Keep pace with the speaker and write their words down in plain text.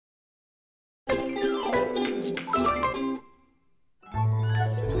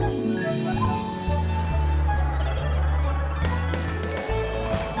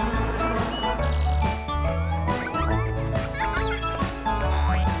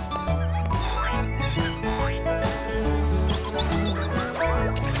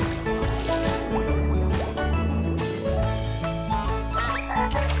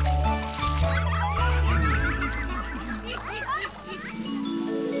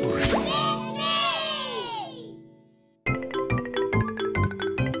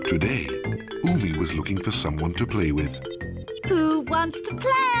Today, Umi was looking for someone to play with. Who wants to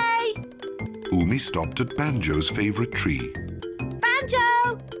play? Umi stopped at Banjo's favourite tree.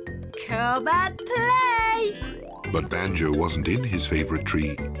 Banjo! Come and play! But Banjo wasn't in his favourite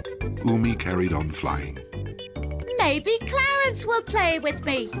tree. Umi carried on flying. Maybe Clarence will play with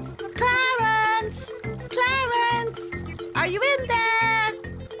me. Clarence! Clarence! Are you in there?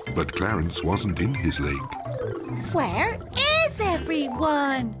 But Clarence wasn't in his lake. Where is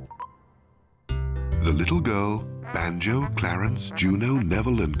everyone? The little girl, Banjo, Clarence, Juno,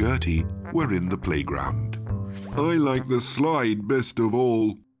 Neville and Gertie were in the playground. I like the slide best of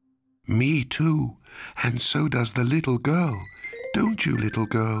all. Me too. And so does the little girl. Don't you, little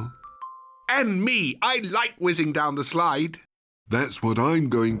girl? And me. I like whizzing down the slide. That's what I'm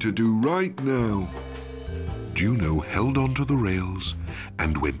going to do right now. Juno held onto the rails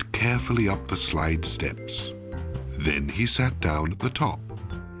and went carefully up the slide steps. Then he sat down at the top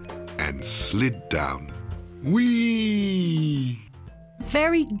and slid down. Whee!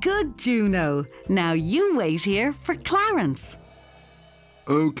 Very good, Juno. Now you wait here for Clarence.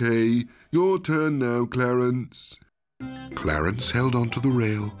 OK, your turn now, Clarence. Clarence held onto the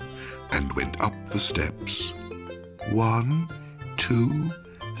rail and went up the steps. 1, 2,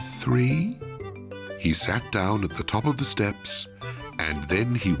 3. He sat down at the top of the steps and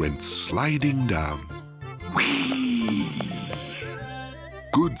then he went sliding down. Whee!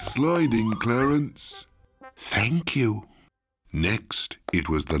 Good sliding, Clarence. Thank you. Next, it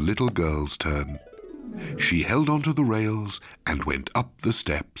was the little girl's turn. She held onto the rails and went up the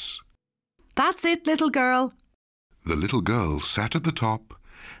steps. That's it, little girl. The little girl sat at the top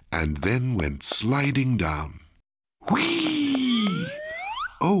and then went sliding down. Whee!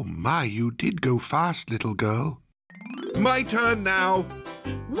 Oh my, you did go fast, little girl. My turn now.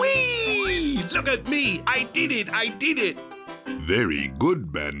 Whee! Look at me. I did it. I did it. Very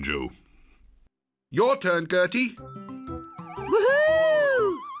good, Banjo. Your turn, Gertie.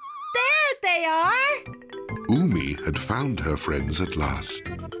 Woohoo! There they are! Umi had found her friends at last.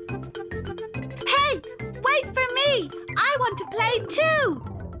 Hey, wait for me! I want to play too!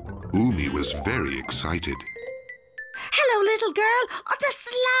 Umi was very excited. Hello, little girl! On the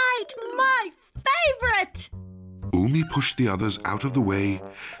slide! My favourite! Umi pushed the others out of the way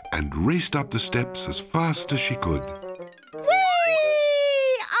and raced up the steps as fast as she could.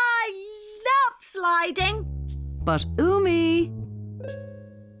 Whee! I love sliding! But Umi...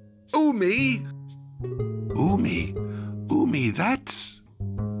 Umi! Umi, that's...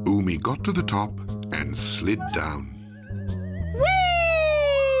 Umi got to the top and slid down.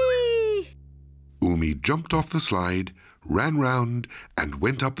 Whee! Umi jumped off the slide, ran round and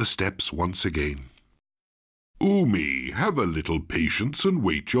went up the steps once again. Umi, have a little patience and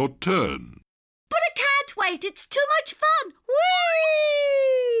wait your turn. But I can't wait, it's too much fun!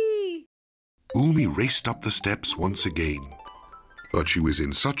 Whee! Umi raced up the steps once again. But she was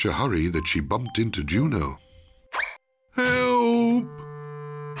in such a hurry that she bumped into Juno. Help!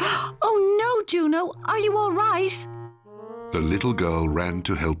 Oh no, Juno, are you all right? The little girl ran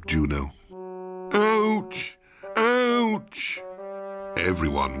to help Juno. Ouch! Ouch!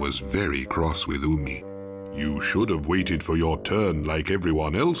 Everyone was very cross with Umi. You should have waited for your turn like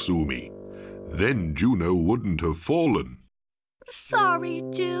everyone else, Umi. Then Juno wouldn't have fallen. Sorry,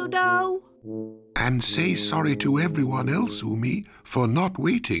 Juno. And say sorry to everyone else, Umi, for not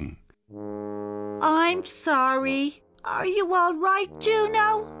waiting. I'm sorry. Are you all right,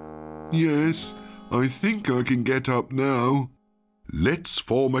 Juno? Yes, I think I can get up now. Let's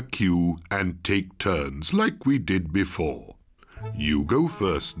form a queue and take turns like we did before. You go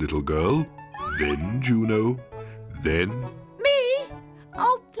first, little girl. Then Juno. Then... Me?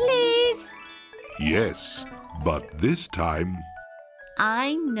 Oh, please. Yes, but this time...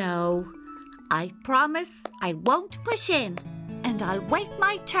 I know. I promise I won't push in, and I'll wait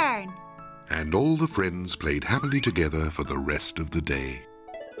my turn. And all the friends played happily together for the rest of the day.